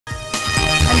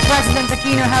President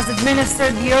Aquino has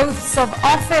administered the oaths of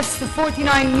office to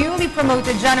 49 newly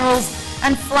promoted generals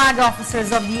and flag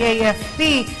officers of the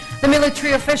AFP. The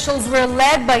military officials were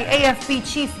led by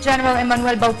AFP Chief General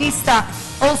Emmanuel Bautista.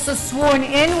 Also sworn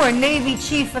in were Navy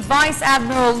Chief Vice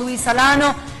Admiral Luis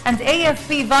Alano and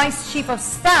AFP Vice Chief of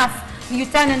Staff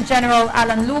Lieutenant General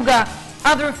Alan Luga.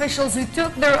 Other officials who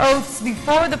took their oaths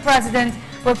before the President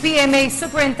were PMA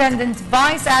Superintendent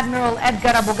Vice Admiral Edgar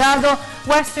Abogado,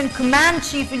 Western Command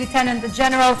Chief Lieutenant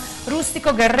General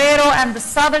Rustico Guerrero, and the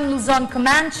Southern Luzon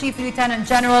Command Chief Lieutenant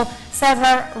General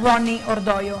Cesar Ronnie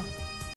Ordoyo.